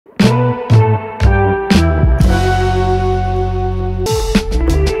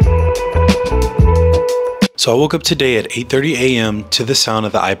So I woke up today at 8:30 a.m. to the sound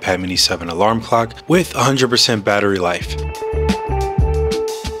of the iPad mini 7 alarm clock with 100% battery life.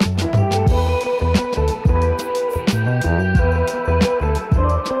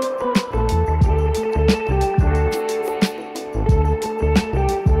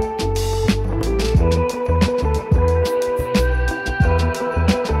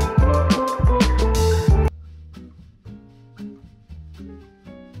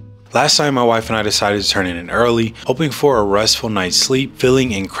 Last night, my wife and I decided to turn in early, hoping for a restful night's sleep,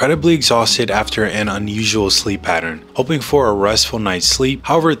 feeling incredibly exhausted after an unusual sleep pattern.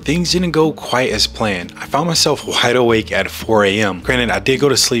 However, things didn't go quite as planned. I found myself wide awake at 4 a.m. Granted, I did go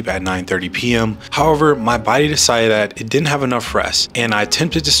to sleep at 9:30 p.m. However, my body decided that it didn't have enough rest, and I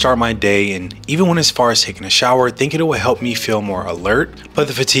attempted to start my day and even went as far as taking a shower, thinking it would help me feel more alert, but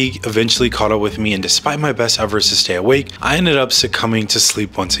the fatigue eventually caught up with me, and despite my best efforts to stay awake, I ended up succumbing to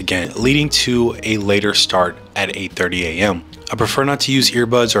sleep once again, leading to a later start at 8:30 a.m. I prefer not to use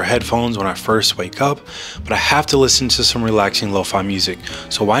earbuds or headphones when I first wake up, but I have to listen to some relaxing lo-fi music,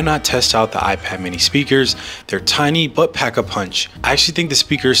 so why not test out the iPad mini speakers? They're tiny but pack a punch. I actually think the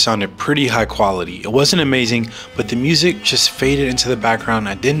speakers sounded pretty high quality. It wasn't amazing, but the music just faded into the background.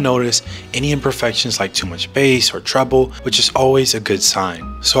 I didn't notice any imperfections like too much bass or treble, which is always a good sign.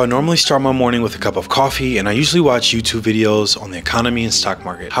 So I normally start my morning with a cup of coffee, and I usually watch YouTube videos on the economy and stock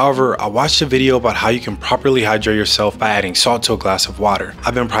market. However, I watched a video about how you can properly hydrate yourself by adding salt to a glass of water.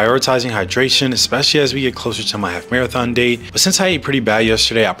 I've been prioritizing hydration, especially as we get closer to my half marathon date, but since I ate pretty bad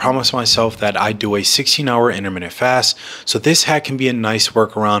yesterday, I promised myself that I'd do a 16-hour intermittent fast, so this hack can be a nice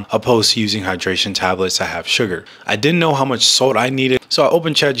workaround opposed to using hydration tablets that have sugar. I didn't know how much salt I needed, so I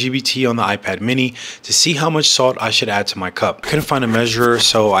opened ChatGPT on the iPad mini to see how much salt I should add to my cup. I couldn't find a measurer,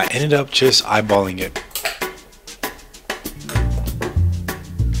 so I ended up just eyeballing it.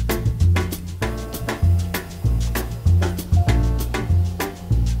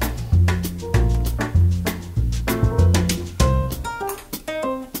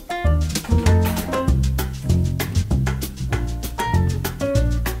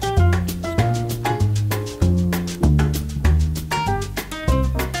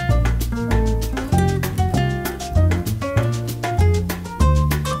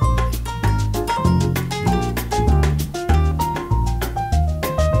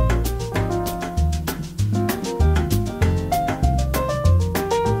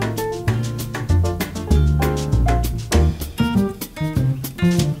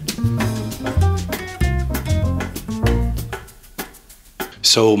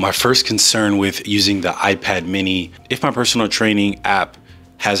 So my first concern with using the iPad mini, if my personal training app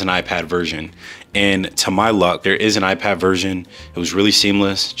has an iPad version, and to my luck, there is an iPad version. It was really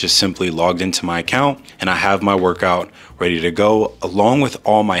seamless, just simply logged into my account and I have my workout ready to go along with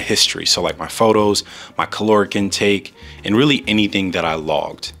all my history. So like my photos, my caloric intake, and really anything that I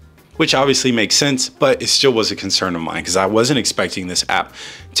logged, which obviously makes sense, but it still was a concern of mine because I wasn't expecting this app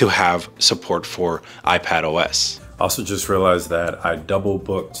to have support for iPad OS. Also just realized that I double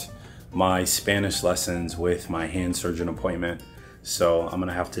booked my Spanish lessons with my hand surgeon appointment. So I'm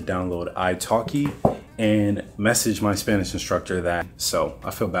gonna have to download iTalki and message my Spanish instructor that. So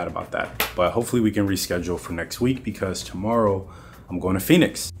I feel bad about that, but hopefully we can reschedule for next week because tomorrow I'm going to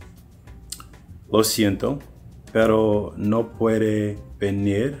Phoenix. Lo siento, pero no puede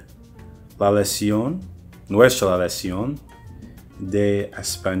venir la lección, nuestra lección de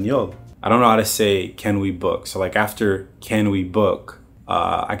español. I don't know how to say can we book. So like after can we book,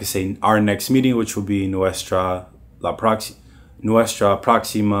 I could say our next meeting, which will be nuestra próxima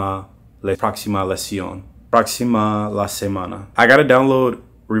lección, próxima la semana. I gotta download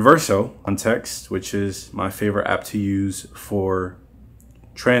Reverso on text, which is my favorite app to use for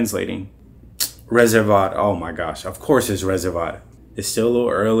translating. Reservar, oh my gosh, of course it's reservar. It's still a little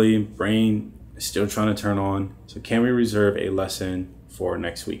early, brain is still trying to turn on. So can we reserve a lesson for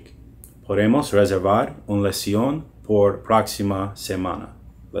next week? Podemos reservar una lección por próxima semana.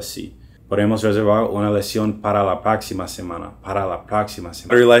 Let's see. Podemos reservar una lección para la próxima semana.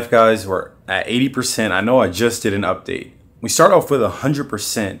 Battery life, guys, we're at 80%. I know I just did an update. We start off with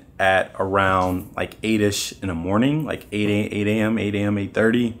 100% at around like 8ish in the morning, like 8 a.m.,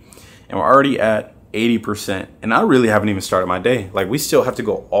 8:30. And we're already at 80%. And I really haven't even started my day. Like we still have to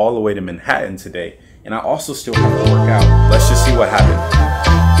go all the way to Manhattan today. And I also still have to work out. Let's just see what happens.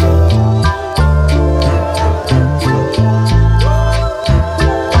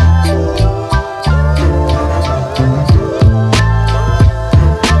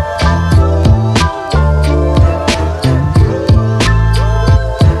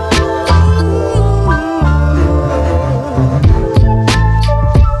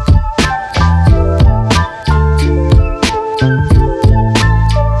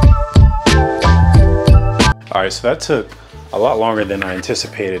 so that took a lot longer than I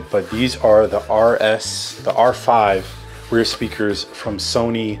anticipated, but these are the R5 rear speakers from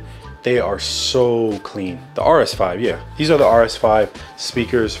Sony. They are so clean. The RS5, yeah. These are the RS5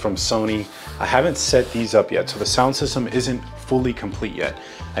 speakers from Sony. I haven't set these up yet, so the sound system isn't fully complete yet.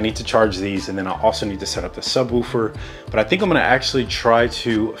 I need to charge these, and then I also need to set up the subwoofer, but I think I'm gonna actually try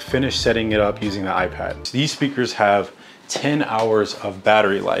to finish setting it up using the iPad. So these speakers have 10 hours of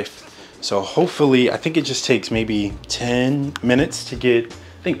battery life. So hopefully, I think it just takes maybe 10 minutes to get,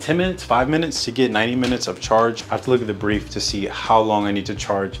 I think 10 minutes, 5 minutes to get 90 minutes of charge. I have to look at the brief to see how long I need to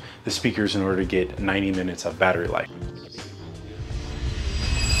charge the speakers in order to get 90 minutes of battery life.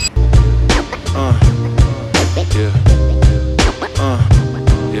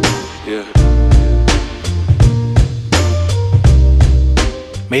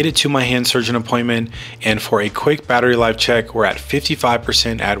 Made it to my hand surgeon appointment, and for a quick battery life check, we're at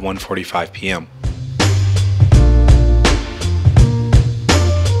 55% at 1:45 p.m.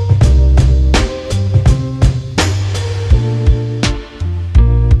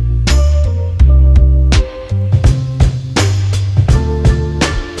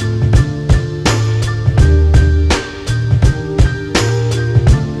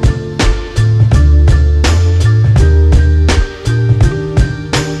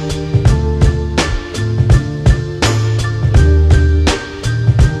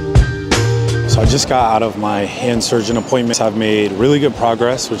 Just got out of my hand surgeon appointments. I've made really good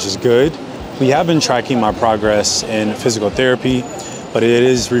progress, which is good. We have been tracking my progress in physical therapy, but it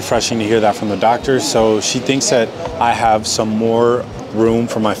is refreshing to hear that from the doctor. So she thinks that I have some more room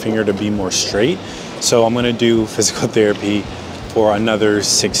for my finger to be more straight. So I'm gonna do physical therapy for another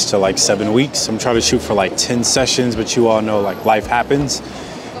 6 to 7 weeks. I'm trying to shoot for 10 sessions, but you all know life happens.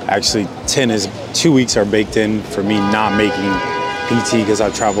 Actually, 2 weeks are baked in for me not making PT because I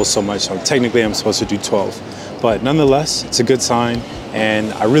travel so much, so technically I'm supposed to do 12. But nonetheless, it's a good sign,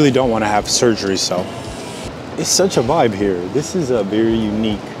 and I really don't want to have surgery, so. It's such a vibe here. This is a very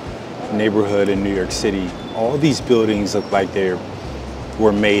unique neighborhood in New York City. All these buildings look like they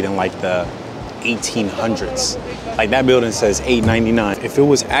were made in the 1800s. That building says $8.99. If it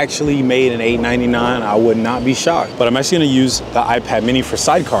was actually made in $8.99, I would not be shocked. But I'm actually gonna use the iPad mini for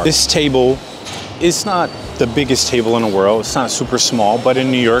sidecar. This table, it's not the biggest table in the world. It's not super small, but in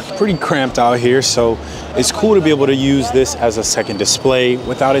New York, pretty cramped out here. So it's cool to be able to use this as a second display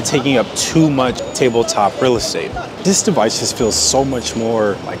without it taking up too much tabletop real estate. This device just feels so much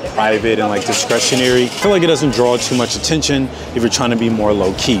more private and discretionary. I feel like it doesn't draw too much attention if you're trying to be more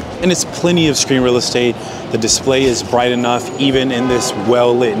low key. And it's plenty of screen real estate. The display is bright enough, even in this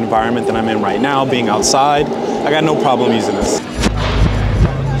well-lit environment that I'm in right now, being outside. I got no problem using this.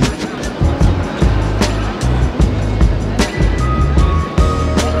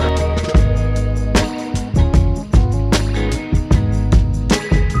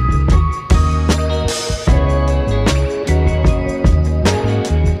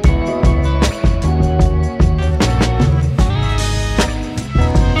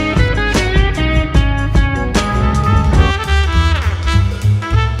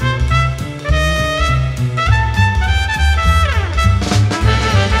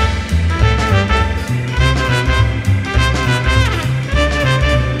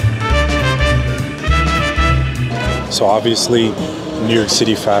 So obviously, New York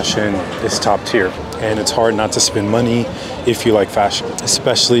City fashion is top tier, and it's hard not to spend money if you like fashion,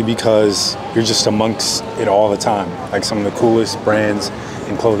 especially because you're just amongst it all the time. Some of the coolest brands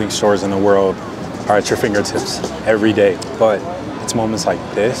and clothing stores in the world are at your fingertips every day. But it's moments like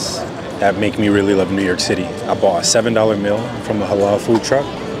this that make me really love New York City. I bought a $7 meal from a halal food truck.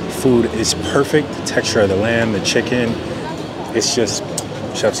 Food is perfect, the texture of the lamb, the chicken, it's just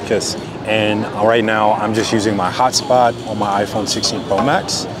chef's kiss. And right now, I'm just using my hotspot on my iPhone 16 Pro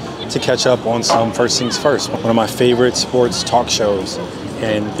Max to catch up on some First Things First, one of my favorite sports talk shows.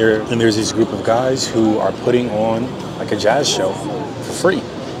 And there's this group of guys who are putting on a jazz show for free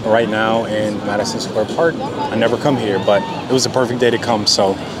right now in Madison Square Park. I never come here, but it was a perfect day to come.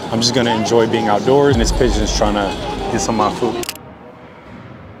 So I'm just gonna enjoy being outdoors, and this pigeon's trying to get some of my food.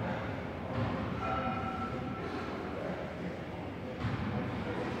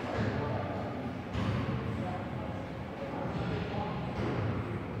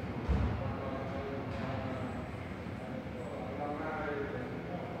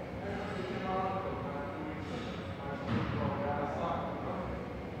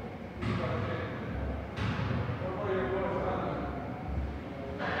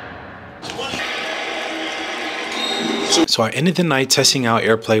 So I ended the night testing out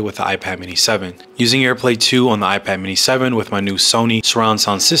AirPlay with the iPad mini 7. Using AirPlay 2 on the iPad mini 7 with my new Sony surround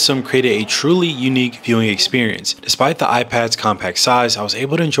sound system created a truly unique viewing experience. Despite the iPad's compact size, I was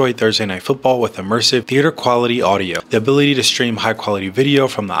able to enjoy Thursday Night Football with immersive theater quality audio. The ability to stream high quality video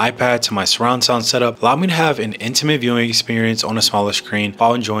from the iPad to my surround sound setup allowed me to have an intimate viewing experience on a smaller screen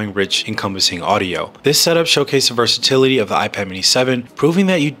while enjoying rich, encompassing audio. This setup showcased the versatility of the iPad mini 7, proving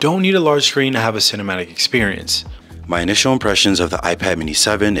that you don't need a large screen to have a cinematic experience. My initial impressions of the iPad mini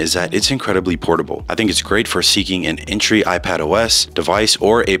 7 is that it's incredibly portable. I think it's great for seeking an entry iPad OS device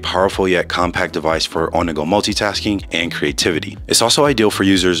or a powerful yet compact device for on-the-go multitasking and creativity. It's also ideal for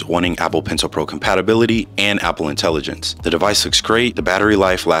users wanting Apple Pencil Pro compatibility and Apple Intelligence. The device looks great, the battery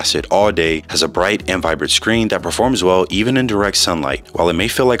life lasted all day, has a bright and vibrant screen that performs well even in direct sunlight. While it may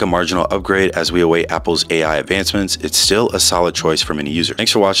feel like a marginal upgrade as we await Apple's AI advancements, it's still a solid choice for many users.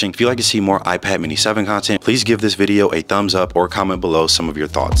 Thanks for watching. If you'd like to see more iPad mini 7 content, please give this video a thumbs up or comment below some of your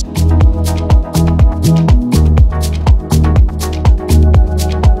thoughts.